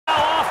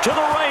off to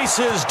the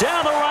races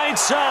down the right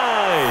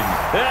side.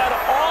 And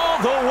all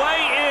the way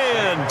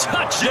in.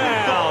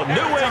 Touchdown,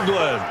 New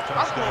England.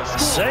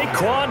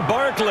 Saquon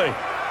Barkley,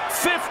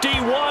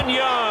 51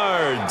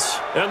 yards.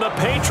 And the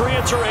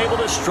Patriots are able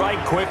to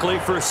strike quickly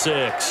for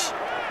 6.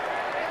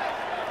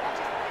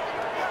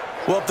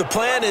 Well, if the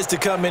plan is to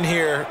come in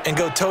here and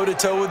go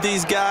toe-to-toe with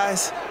these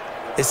guys,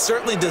 it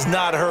certainly does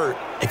not hurt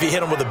if you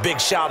hit them with a big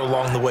shot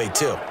along the way,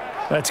 too.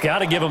 That's got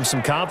to give them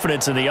some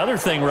confidence. And the other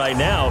thing right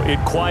now, it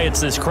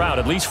quiets this crowd,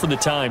 at least for the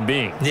time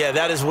being. Yeah,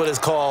 that is what is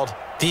called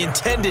the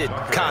intended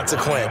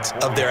consequence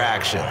of their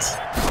actions.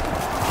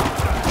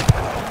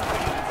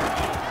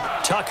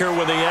 Tucker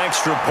with the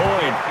extra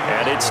point,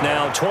 and it's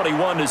now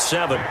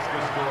 21-7.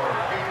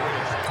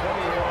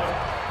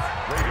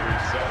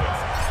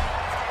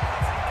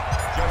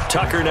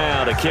 Tucker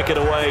now to kick it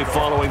away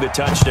following the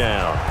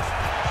touchdown.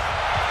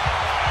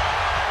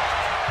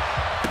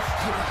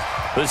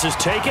 This is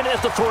taken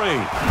at the 3.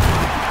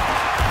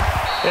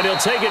 And he'll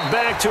take it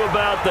back to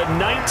about the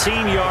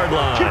 19-yard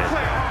line.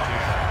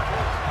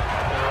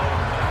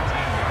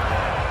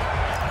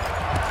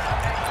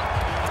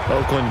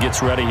 Oakland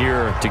gets ready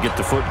here to get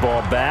the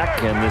football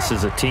back, and this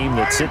is a team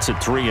that sits at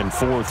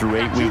 3-4 through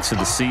 8 weeks of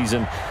the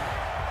season.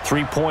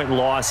 3-point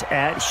loss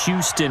at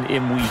Houston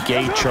in Week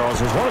 8,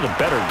 Charles. It was one of the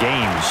better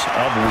games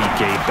of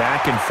Week 8,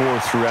 back and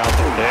forth throughout.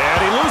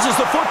 And he loses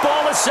the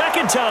football a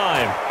second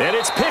time, and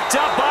it's picked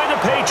up by the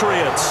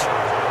Patriots.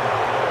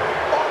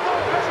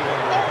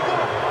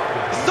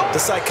 The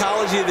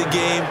psychology of the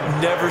game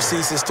never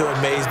ceases to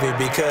amaze me,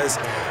 because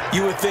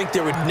you would think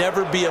there would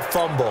never be a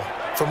fumble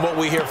from what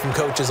we hear from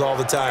coaches all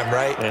the time,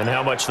 right? And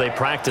how much they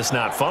practice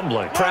not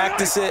fumbling.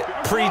 Practice it,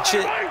 preach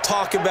it,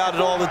 talk about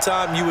it all the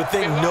time. You would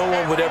think no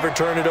one would ever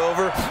turn it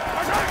over.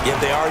 Yet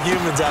they are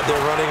humans out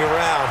there running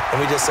around, and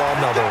we just saw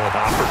another one.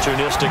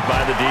 Opportunistic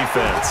by the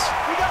defense.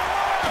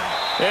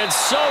 And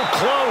so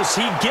close,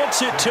 he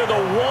gets it to the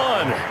 1.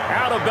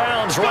 Out of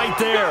bounds right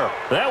there.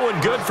 That one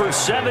good for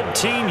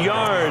 17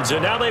 yards,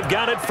 and now they've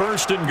got it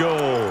 1st and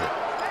goal.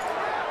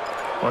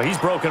 Well, he's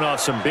broken off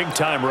some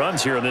big-time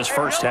runs here in this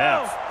first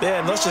half. Yeah,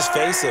 and let's just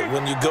face it.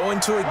 When you go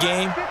into a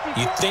game,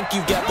 you think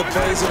you've got the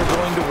plays that are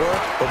going to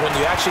work, but when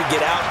you actually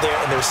get out there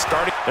and they're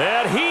starting.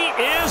 And he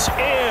is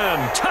in.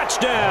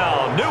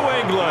 Touchdown, New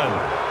England.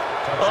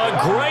 A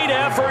great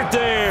effort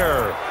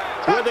there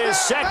with his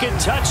 2nd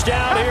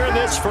touchdown here in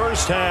this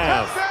first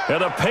half.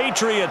 And the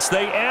Patriots,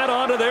 they add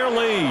on to their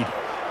lead.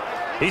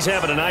 He's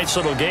having a nice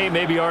little game.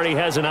 Maybe already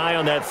has an eye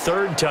on that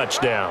 3rd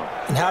touchdown.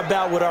 And how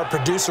about what our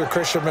producer,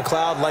 Christian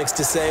McLeod, likes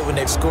to say when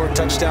they've scored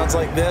touchdowns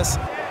like this?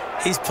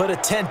 He's put a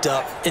tent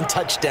up in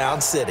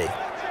Touchdown City.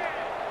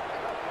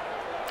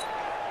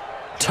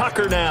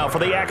 Tucker now for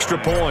the extra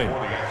point.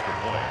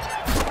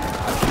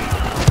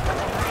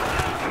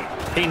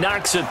 He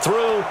knocks it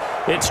through.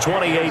 It's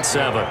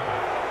 28-7.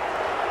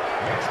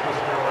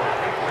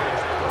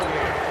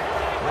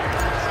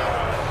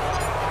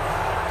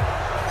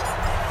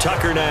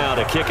 Tucker now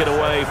to kick it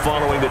away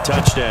following the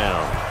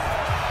touchdown.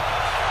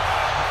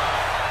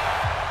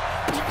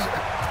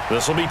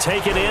 This will be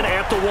taken in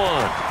at the 1.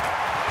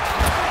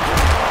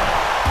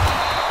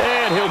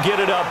 And he'll get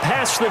it up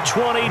past the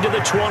 20 to the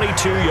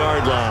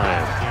 22-yard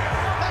line.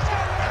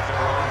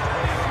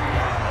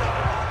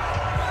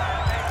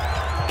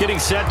 Getting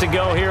set to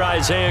go here,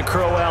 Isaiah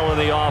Crowell in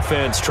the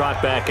offense.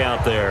 Trot back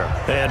out there.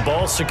 And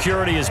ball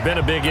security has been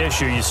a big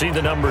issue. You see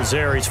the numbers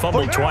there. He's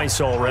fumbled twice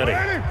already.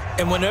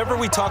 And whenever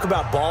we talk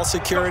about ball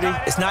security,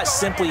 it's not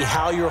simply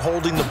how you're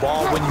holding the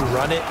ball when you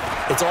run it.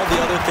 It's all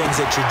the other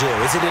things that you do.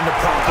 Is it in the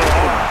proper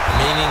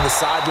arm, meaning the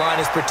sideline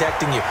is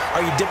protecting you?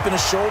 Are you dipping a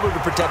shoulder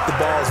to protect the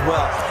ball as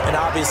well? And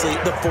obviously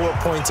the 4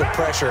 points of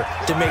pressure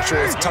to make sure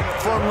it's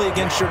tucked firmly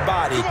against your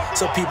body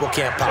so people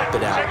can't pop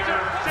it out.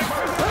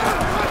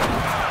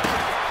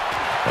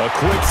 A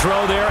quick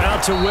throw there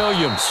out to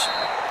Williams.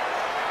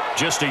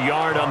 Just a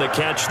yard on the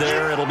catch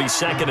there. It'll be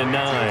 2nd and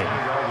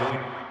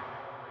 9.